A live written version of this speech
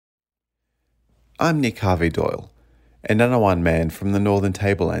I'm Nick Harvey-Doyle, an Ngunnawal man from the northern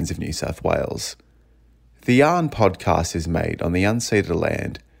tablelands of New South Wales. The Yarn podcast is made on the unceded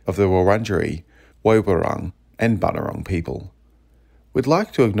land of the Wurundjeri, Woiwurrung and Bunurong people. We'd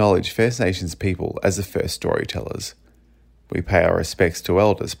like to acknowledge First Nations people as the first storytellers. We pay our respects to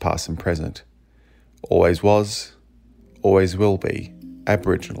elders past and present. Always was, always will be,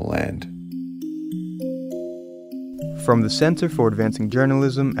 Aboriginal land. From the Centre for Advancing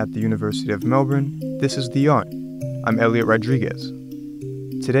Journalism at the University of Melbourne, this is The Yarn. I'm Elliot Rodriguez.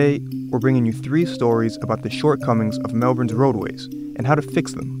 Today, we're bringing you 3 stories about the shortcomings of Melbourne's roadways and how to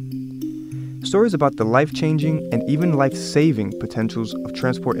fix them. Stories about the life-changing and even life-saving potentials of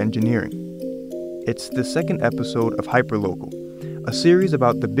transport engineering. It's the second episode of Hyperlocal, a series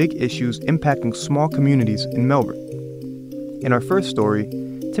about the big issues impacting small communities in Melbourne. In our first story,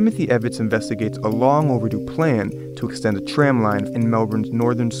 Timothy Evans investigates a long overdue plan to extend a tram line in Melbourne's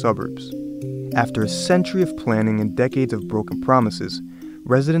northern suburbs. After a century of planning and decades of broken promises,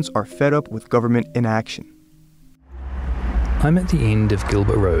 residents are fed up with government inaction. I'm at the end of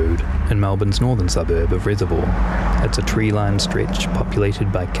Gilbert Road in Melbourne's northern suburb of Reservoir. It's a tree-lined stretch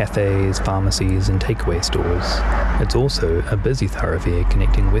populated by cafes, pharmacies and takeaway stores. It's also a busy thoroughfare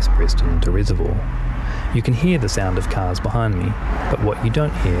connecting West Preston to Reservoir. You can hear the sound of cars behind me, but what you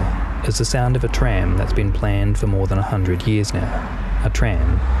don't hear is the sound of a tram that's been planned for more than 100 years now. A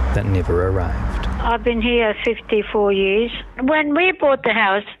tram that never arrived. I've been here 54 years. When we bought the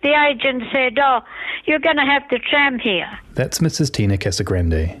house, the agent said, you're going to have the tram here. That's Mrs. Tina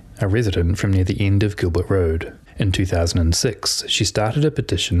Casagrande, a resident from near the end of Gilbert Road. In 2006, she started a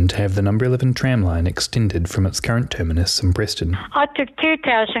petition to have the number 11 tram line extended from its current terminus in Preston. I took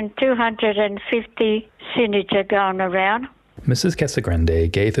 2,250 signature going around. Mrs.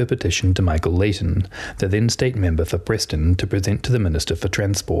 Casagrande gave her petition to Michael Layton, the then state member for Preston, to present to the Minister for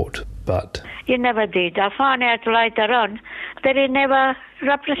Transport, but he never did. I found out later on that he never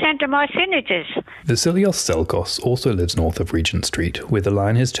represented my signatures. Vasilios Selkos also lives north of Regent Street, where the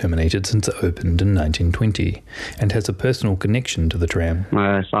line has terminated since it opened in 1920, and has a personal connection to the tram.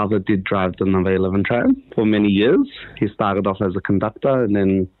 My father did drive the number 11 tram for many years. He started off as a conductor and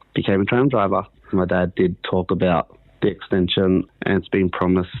then became a tram driver. My dad did talk about the extension, and it's been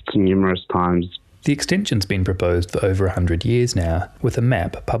promised numerous times. The extension's been proposed for over 100 years now, with a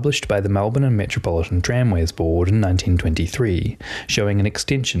map published by the Melbourne and Metropolitan Tramways Board in 1923, showing an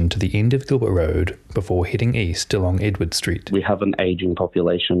extension to the end of Gilbert Road before heading east along Edward Street. We have an ageing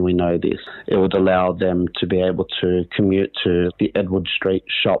population, we know this. It would allow them to be able to commute to the Edward Street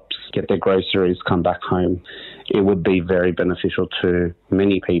shops, get their groceries, come back home. It would be very beneficial to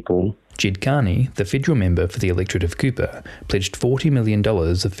many people. Jed Carney, the federal member for the electorate of Cooper, pledged $40 million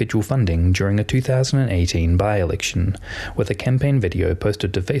of federal funding during a 2018 by-election, with a campaign video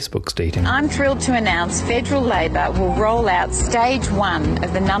posted to Facebook stating, I'm thrilled to announce Federal Labor will roll out Stage 1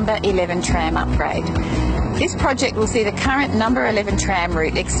 of the number 11 tram upgrade. This project will see the current number 11 tram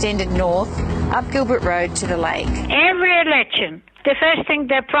route extended north, up Gilbert Road to the lake. Every election, the first thing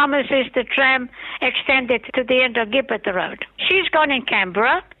they promise is the tram extended to the end of Gilbert Road. She's gone in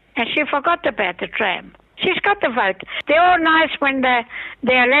Canberra, and she forgot about the tram. She's got the vote. They're all nice when the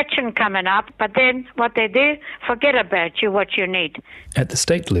election coming up, but then what they do, forget about you, what you need. At the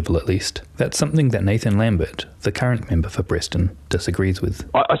state level, at least, that's something that Nathan Lambert, the current member for Preston, disagrees with.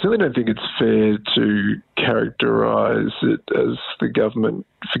 I certainly don't think it's fair to characterise it as the government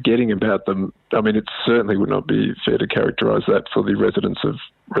forgetting about them. I mean, it certainly would not be fair to characterise that for the residents of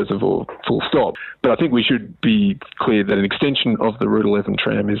Reservoir, full stop. But I think we should be clear that an extension of the Route 11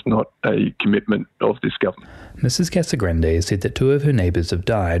 tram is not a commitment of this government. Mrs. Casagrande said that 2 of her neighbours have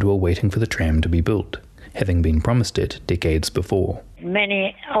died while waiting for the tram to be built, having been promised it decades before.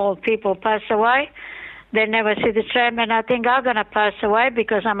 Many old people pass away. They never see the tram, and I think I'm going to pass away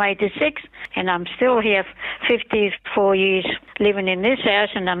because I'm 86 and I'm still here 54 years living in this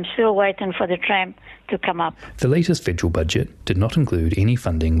house, and I'm still waiting for the tram to come up. The latest federal budget did not include any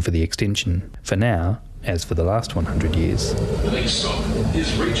funding for the extension. For now, as for the last 100 years. The next stop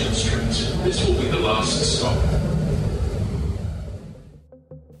is Regent Street. This will be the last stop.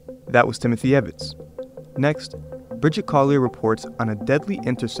 That was Timothy Evans. Next, Bridget Collier reports on a deadly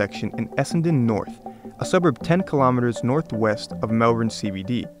intersection in Essendon North, a suburb 10 kilometres northwest of Melbourne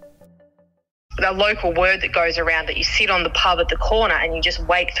CBD. The local word that goes around that you sit on the pub at the corner and you just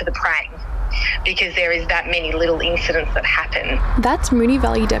wait for the prang because there is that many little incidents that happen. That's Moonee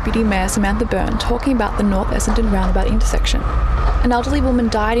Valley Deputy Mayor Samantha Byrne talking about the North Essendon roundabout intersection. An elderly woman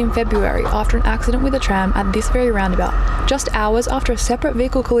died in February after an accident with a tram at this very roundabout, just hours after a separate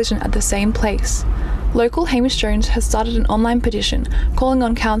vehicle collision at the same place. local Hamish Jones has started an online petition calling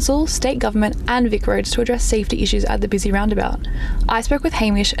on council, state government and Vic Roads to address safety issues at the busy roundabout. I spoke with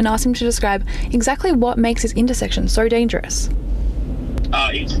Hamish and asked him to describe exactly what makes this intersection so dangerous.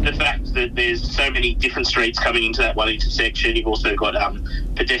 It's the fact that there's so many different streets coming into that one intersection. You've also got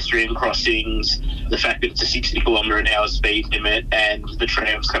pedestrian crossings, the fact that it's a 60km/h speed limit, and the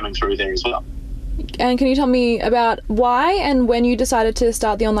trams coming through there as well. And can you tell me about why and when you decided to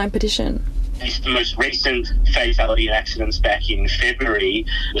start the online petition? The most recent fatality accidents back in February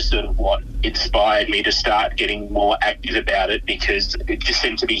was sort of what inspired me to start getting more active about it, because it just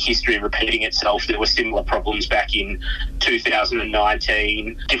seemed to be history repeating itself. There were similar problems back in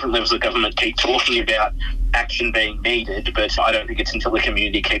 2019. Different levels of government keep talking about action being needed, but I don't think it's until the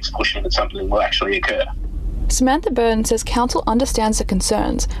community keeps pushing that something will actually occur. Samantha Byrne says council understands the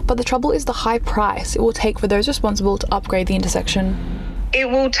concerns, but the trouble is the high price it will take for those responsible to upgrade the intersection. It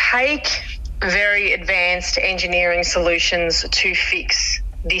will take very advanced engineering solutions to fix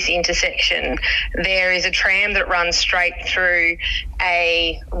this intersection. There is a tram that runs straight through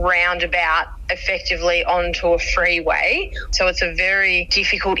a roundabout effectively onto a freeway. So it's a very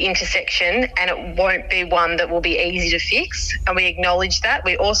difficult intersection and it won't be one that will be easy to fix. And we acknowledge that.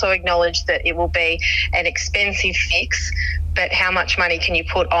 We also acknowledge that it will be an expensive fix, but how much money can you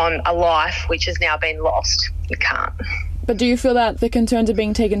put on a life which has now been lost? You can't. But do you feel that the concerns are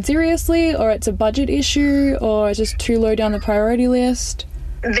being taken seriously, or it's a budget issue, or it's just too low down the priority list?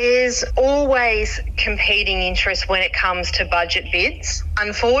 There's always competing interests when it comes to budget bids.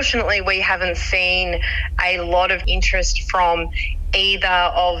 Unfortunately, we haven't seen a lot of interest from either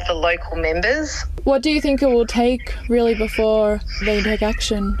of the local members. What do you think it will take really before they take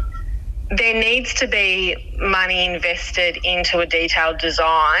action? There needs to be money invested into a detailed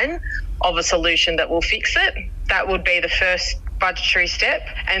design of a solution that will fix it. That would be the first budgetary step,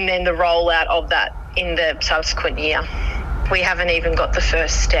 and then the rollout of that in the subsequent year. We haven't even got the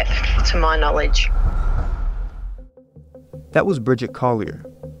first step, to my knowledge. That was Bridget Collier.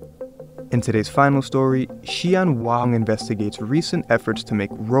 In today's final story, Xian Wang investigates recent efforts to make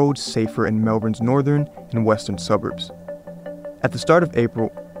roads safer in Melbourne's northern and western suburbs. At the start of April,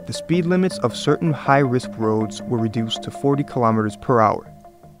 the speed limits of certain high-risk roads were reduced to 40 kilometers per hour.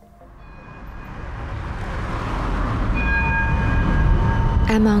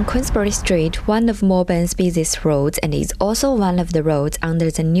 I'm on Queensbury Street, one of Melbourne's busiest roads, and is also one of the roads under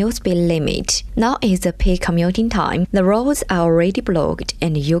the new speed limit. Now is the peak commuting time. The roads are already blocked,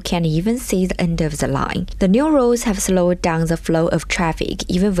 and you can't even see the end of the line. The new rules have slowed down the flow of traffic,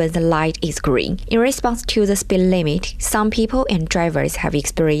 even when the light is green. In response to the speed limit, some people and drivers have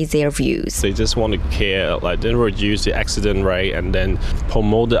expressed their views. They just want to care, they reduce the accident rate and then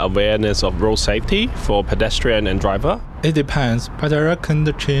promote the awareness of road safety for pedestrian and driver. It depends, but I reckon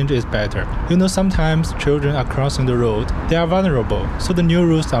the change is better. Sometimes children are crossing the road. They are vulnerable, so the new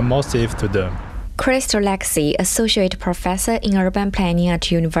rules are more safe to them. Crystal Lexi, Associate Professor in Urban Planning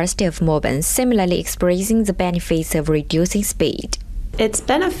at University of Melbourne, similarly expressing the benefits of reducing speed. It's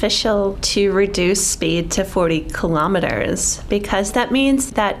beneficial to reduce speed to 40 kilometers because that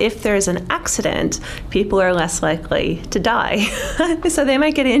means that if there's an accident, people are less likely to die. So they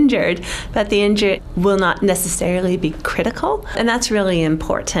might get injured, but the injury will not necessarily be critical, and that's really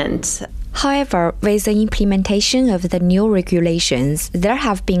important. However, with the implementation of the new regulations, there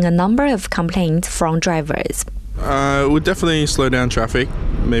have been a number of complaints from drivers. It would definitely slow down traffic,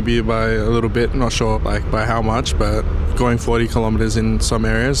 maybe by a little bit, not sure by how much, but going 40 kilometers in some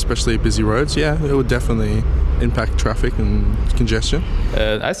areas, especially busy roads, yeah, it would definitely impact traffic and congestion.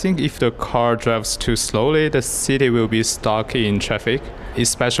 I think if the car drives too slowly, the city will be stuck in traffic,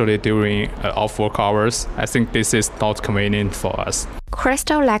 especially during off-work hours. I think this is not convenient for us.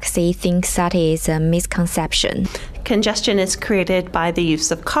 Crystal Lexi thinks that is a misconception. Congestion is created by the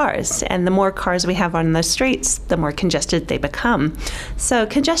use of cars, and the more cars we have on the streets, the more congested they become. So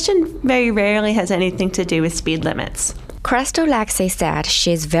congestion very rarely has anything to do with speed limits. Crystal Lexi said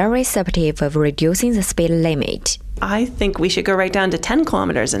she's very supportive of reducing the speed limit. I think we should go right down to 10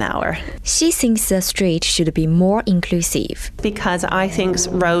 kilometers an hour. She thinks the street should be more inclusive. Because I think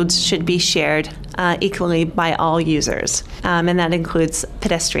roads should be shared equally by all users, and that includes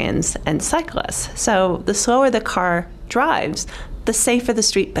pedestrians and cyclists. So the slower the car drives, the safer the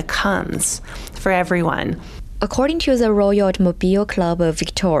street becomes for everyone. According to the Royal Automobile Club of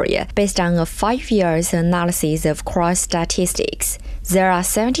Victoria, based on a 5 years analysis of cross statistics, there are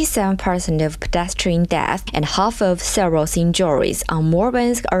 77% of pedestrian deaths and half of serious injuries on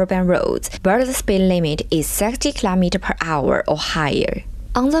Melbourne's urban roads, where the speed limit is 60 km per hour or higher.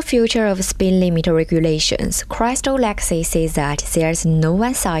 On the future of speed limit regulations, Crystal Lexi says that there's no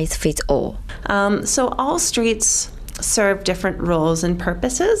one-size-fits-all. So all streets serve different roles and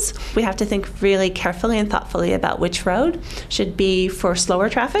purposes. We have to think really carefully and thoughtfully about which road should be for slower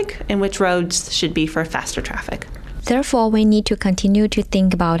traffic and which roads should be for faster traffic. Therefore, we need to continue to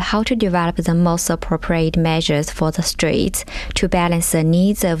think about how to develop the most appropriate measures for the streets to balance the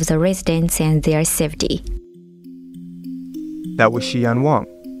needs of the residents and their safety. That was Xian Wang.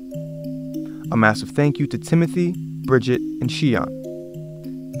 A massive thank you to Timothy, Bridget, and Xian.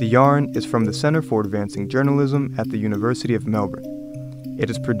 The Yarn is from the Center for Advancing Journalism at the University of Melbourne. It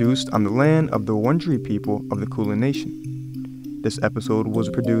is produced on the land of the Wurundjeri people of the Kulin Nation. This episode was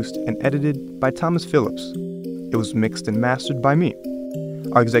produced and edited by Thomas Phillips. It was mixed and mastered by me.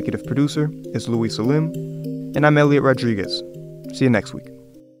 Our executive producer is Louis Salim, and I'm Elliot Rodriguez. See you next week.